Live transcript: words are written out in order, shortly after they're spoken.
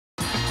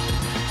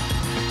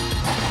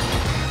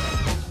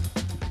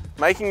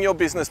Making your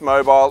business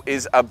mobile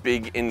is a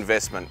big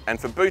investment, and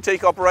for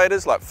boutique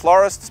operators like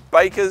florists,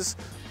 bakers,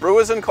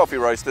 brewers and coffee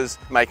roasters,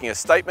 making a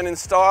statement in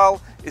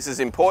style is as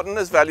important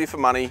as value for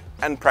money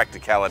and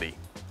practicality.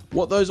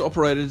 What those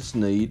operators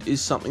need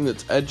is something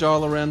that's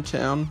agile around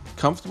town,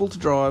 comfortable to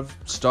drive,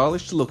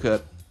 stylish to look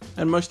at,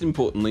 and most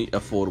importantly,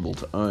 affordable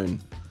to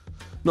own.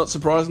 Not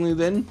surprisingly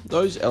then,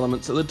 those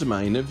elements are the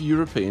domain of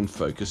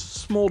European-focused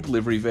small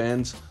delivery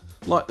vans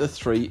like the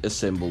three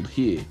assembled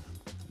here.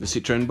 The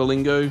Citroen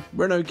Berlingo,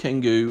 Renault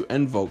Kangoo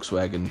and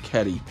Volkswagen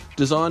Caddy.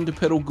 Designed to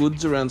peddle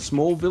goods around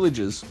small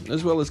villages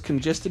as well as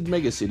congested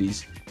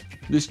megacities,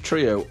 this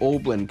trio all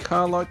blend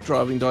car-like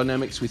driving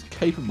dynamics with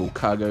capable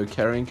cargo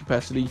carrying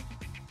capacity,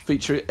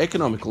 feature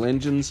economical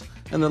engines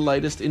and the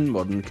latest in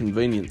modern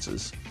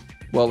conveniences,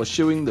 while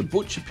eschewing the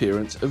butch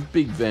appearance of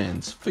big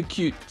vans for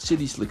cute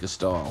city slicker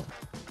style.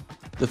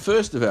 The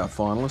first of our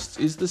finalists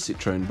is the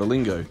Citroen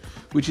Berlingo,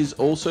 which is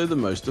also the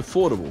most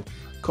affordable,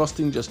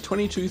 costing just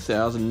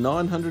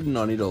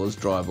 $22,990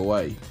 drive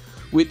away,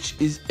 which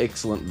is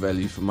excellent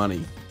value for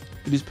money.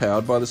 It is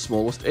powered by the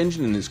smallest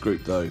engine in this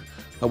group though,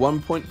 a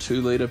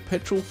 1.2 litre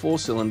petrol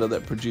 4-cylinder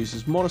that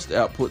produces modest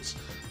outputs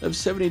of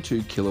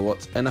 72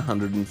 kilowatts and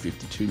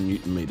 152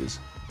 newton meters,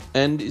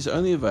 and is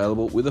only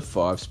available with a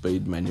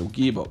 5-speed manual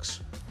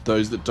gearbox.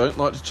 Those that don't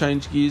like to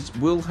change gears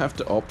will have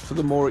to opt for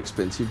the more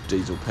expensive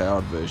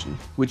diesel-powered version.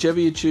 Whichever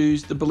you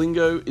choose, the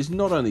Berlingo is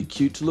not only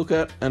cute to look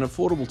at and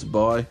affordable to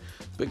buy,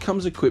 but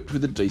comes equipped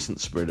with a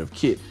decent spread of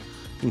kit,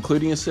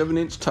 including a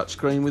 7-inch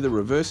touchscreen with a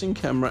reversing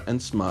camera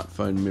and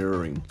smartphone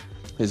mirroring.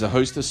 There's a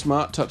host of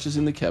smart touches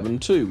in the cabin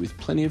too, with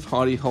plenty of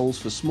hidey holes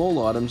for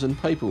small items and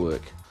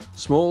paperwork.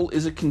 Small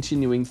is a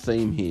continuing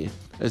theme here,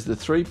 as the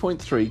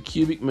 3.3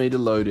 cubic metre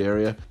load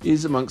area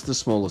is amongst the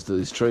smallest of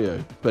this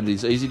trio, but it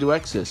is easy to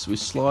access with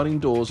sliding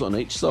doors on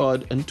each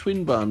side and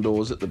twin barn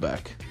doors at the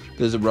back.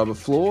 There's a rubber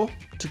floor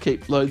to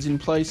keep loads in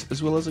place,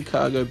 as well as a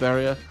cargo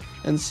barrier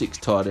and 6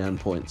 tie-down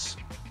points.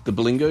 The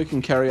Berlingo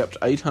can carry up to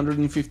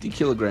 850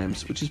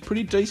 kilograms, which is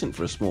pretty decent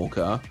for a small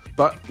car,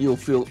 but you'll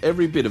feel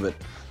every bit of it,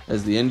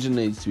 as the engine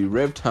needs to be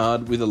revved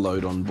hard with a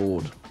load on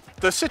board.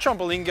 The Citroen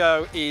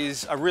Berlingo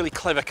is a really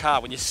clever car.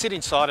 When you sit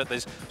inside it,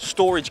 there's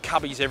storage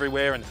cubbies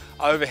everywhere and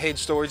overhead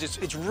storage.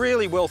 It's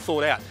really well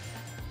thought out.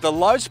 The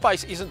load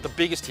space isn't the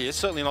biggest here,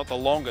 certainly not the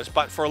longest,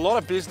 but for a lot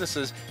of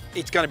businesses,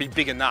 it's going to be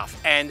big enough.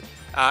 And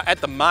at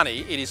the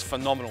money, it is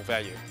phenomenal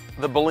value.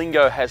 The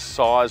Berlingo has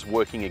size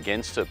working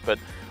against it, but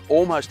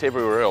almost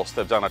everywhere else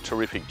they've done a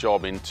terrific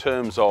job in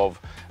terms of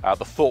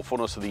the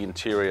thoughtfulness of the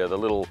interior, the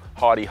little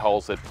hidey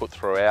holes they've put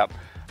throughout.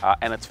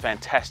 And it's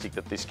fantastic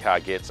that this car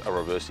gets a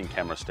reversing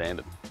camera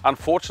standard.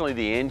 Unfortunately,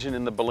 the engine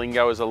in the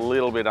Berlingo is a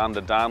little bit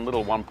underdone,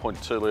 little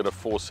 1.2 litre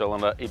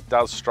 4-cylinder. It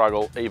does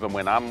struggle even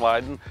when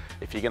unladen.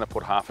 If you're going to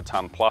put half a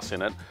tonne plus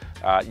in it,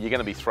 you're going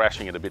to be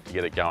thrashing it a bit to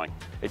get it going.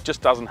 It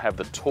just doesn't have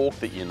the torque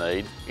that you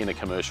need in a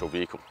commercial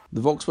vehicle.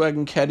 The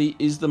Volkswagen Caddy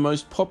is the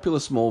most popular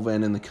small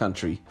van in the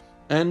country,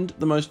 and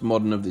the most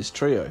modern of this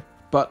trio,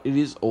 but it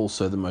is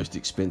also the most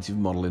expensive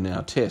model in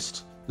our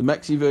test. The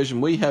maxi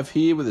version we have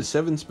here with a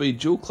 7-speed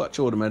dual clutch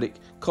automatic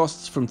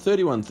costs from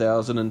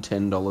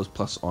 $31,010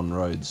 plus on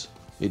roads.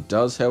 It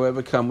does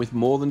however come with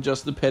more than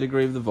just the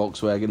pedigree of the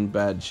Volkswagen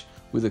badge,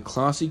 with a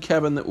classy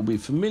cabin that will be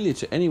familiar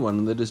to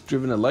anyone that has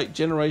driven a late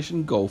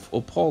generation Golf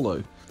or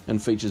Polo,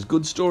 and features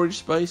good storage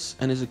space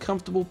and is a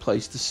comfortable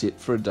place to sit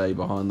for a day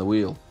behind the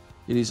wheel.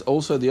 It is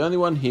also the only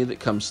one here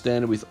that comes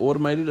standard with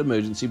automated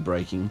emergency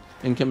braking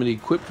and can be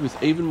equipped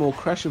with even more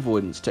crash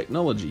avoidance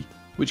technology,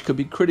 which could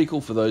be critical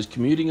for those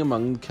commuting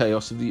among the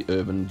chaos of the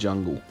urban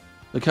jungle.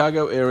 The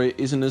cargo area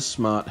isn't as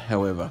smart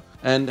however,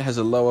 and has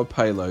a lower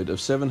payload of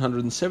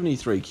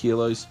 773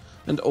 kilos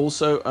and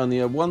also only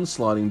a 1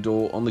 sliding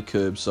door on the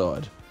curb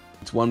side.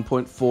 Its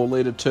 1.4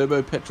 litre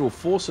turbo petrol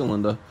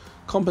 4-cylinder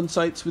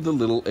compensates with a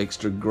little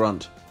extra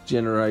grunt,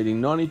 generating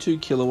 92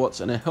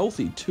 kilowatts and a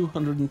healthy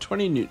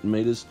 220 newton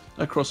meters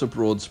across a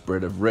broad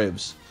spread of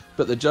revs,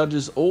 but the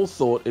judges all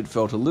thought it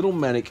felt a little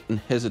manic and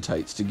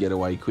hesitates to get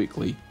away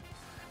quickly.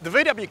 The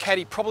VW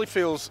Caddy probably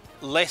feels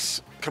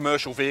less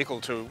commercial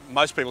vehicle to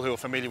most people who are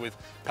familiar with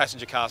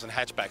passenger cars and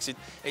hatchbacks.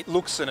 It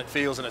looks and it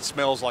feels and it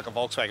smells like a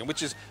Volkswagen,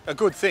 which is a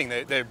good thing.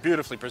 They're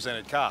beautifully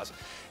presented cars.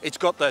 It's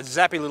got the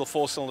zappy little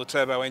 4-cylinder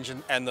turbo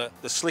engine and the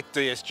slick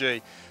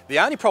DSG. The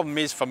only problem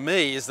is, for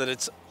me, is that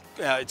it's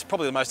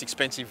probably the most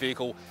expensive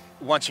vehicle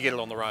once you get it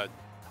on the road.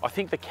 I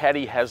think the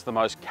Caddy has the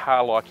most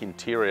car-like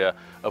interior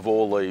of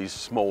all these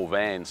small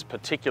vans,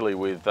 particularly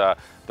with the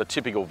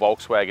typical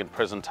Volkswagen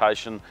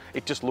presentation.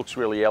 It just looks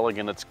really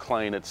elegant, it's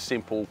clean, it's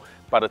simple,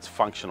 but it's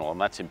functional, and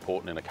that's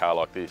important in a car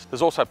like this.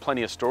 There's also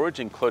plenty of storage,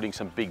 including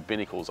some big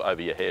binnacles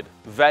over your head.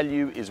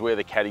 Value is where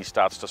the Caddy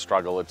starts to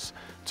struggle. It's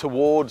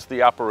towards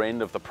the upper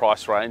end of the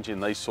price range in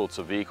these sorts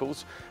of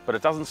vehicles, but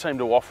it doesn't seem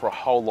to offer a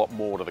whole lot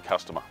more to the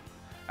customer.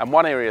 And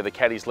one area the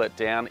Caddy's let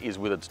down is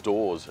with its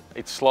doors.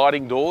 Its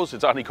sliding doors,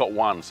 it's only got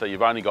one, so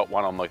you've only got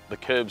one on the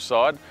curb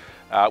side,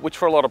 which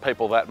for a lot of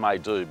people that may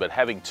do, but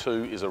having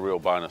two is a real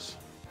bonus.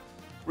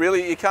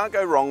 Really, you can't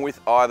go wrong with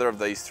either of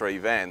these three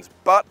vans,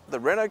 but the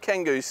Renault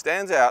Kangoo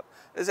stands out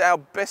as our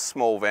best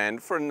small van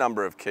for a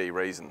number of key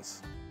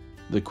reasons.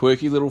 The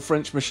quirky little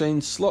French machine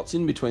slots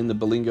in between the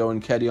Berlingo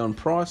and Caddy on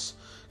price,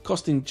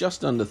 costing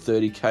just under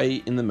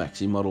 30k in the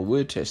maxi model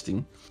we're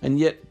testing, and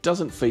yet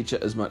doesn't feature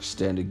as much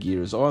standard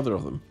gear as either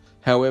of them.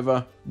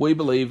 However, we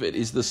believe it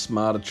is the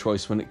smarter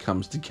choice when it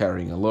comes to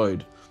carrying a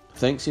load,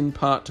 thanks in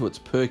part to its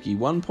perky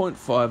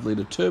 1.5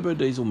 litre turbo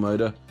diesel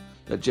motor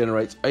that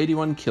generates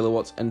 81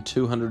 kilowatts and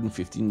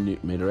 250 Nm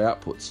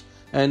outputs,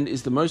 and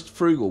is the most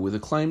frugal with a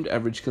claimed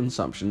average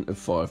consumption of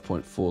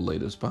 5.4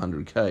 litres per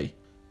 100k.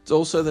 It's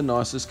also the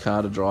nicest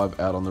car to drive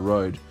out on the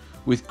road,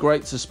 with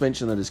great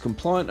suspension that is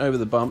compliant over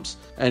the bumps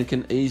and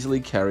can easily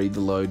carry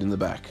the load in the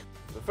back.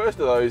 The first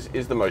of those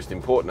is the most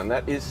important, and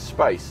that is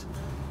space.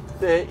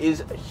 There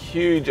is a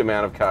huge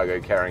amount of cargo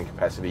carrying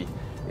capacity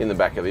in the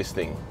back of this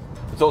thing.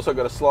 It's also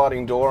got a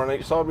sliding door on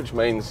each side, which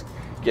means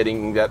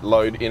getting that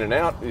load in and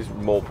out is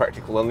more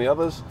practical than the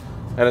others.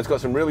 And it's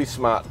got some really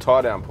smart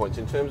tie-down points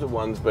in terms of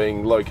ones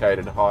being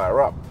located higher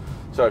up.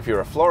 So if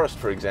you're a florist,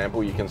 for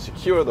example, you can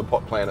secure the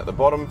pot plant at the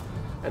bottom,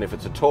 and if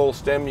it's a tall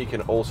stem, you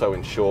can also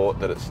ensure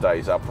that it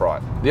stays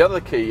upright. The other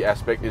key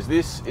aspect is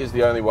this is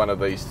the only one of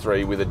these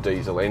three with a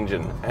diesel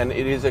engine, and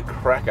it is a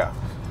cracker.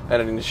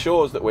 And it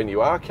ensures that when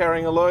you are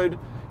carrying a load,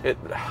 it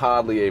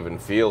hardly even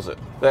feels it.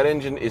 That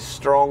engine is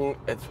strong,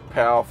 it's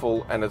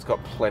powerful, and it's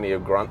got plenty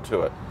of grunt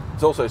to it.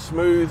 It's also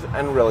smooth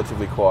and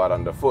relatively quiet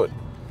underfoot.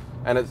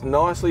 And it's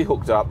nicely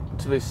hooked up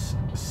to this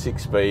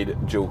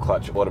 6-speed dual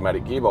clutch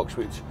automatic gearbox,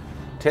 which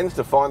tends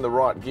to find the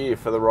right gear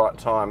for the right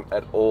time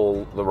at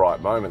all the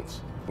right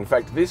moments. In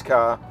fact, this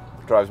car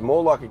drives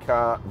more like a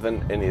car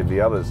than any of the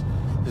others.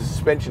 The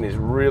suspension is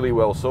really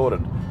well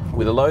sorted.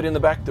 With a load in the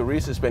back, the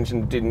rear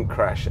suspension didn't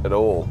crash at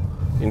all.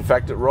 In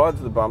fact, it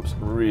rides the bumps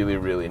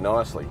really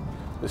nicely.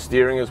 The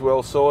steering is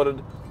well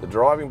sorted, the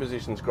driving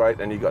position's great,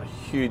 and you've got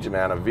a huge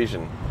amount of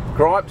vision.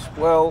 Gripes,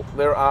 well,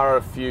 there are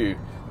a few.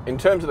 In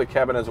terms of the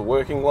cabin as a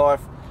working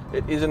life,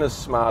 it isn't as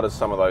smart as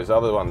some of those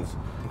other ones.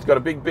 It's got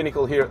a big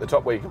binnacle here at the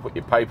top where you can put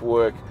your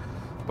paperwork,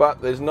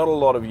 but there's not a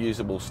lot of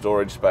usable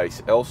storage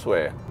space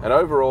elsewhere. And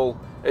overall,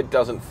 it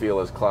doesn't feel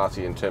as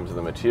classy in terms of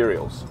the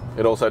materials.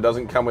 It also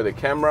doesn't come with a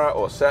camera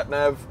or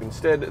sat-nav.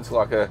 Instead, it's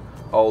like a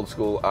old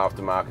school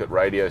aftermarket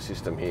radio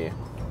system here.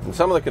 And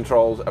some of the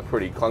controls are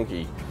pretty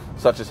clunky,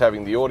 such as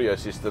having the audio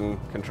system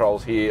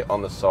controls here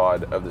on the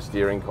side of the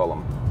steering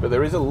column. But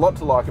there is a lot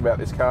to like about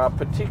this car,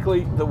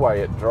 particularly the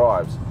way it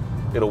drives.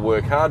 It'll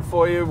work hard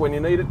for you when you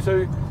need it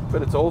to,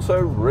 but it's also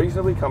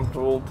reasonably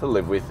comfortable to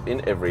live with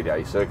in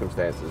everyday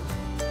circumstances.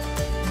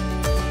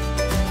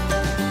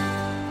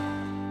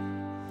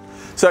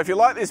 So if you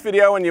like this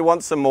video and you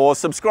want some more,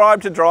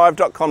 subscribe to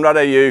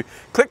Drive.com.au,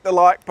 click the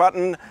like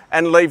button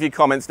and leave your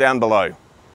comments down below.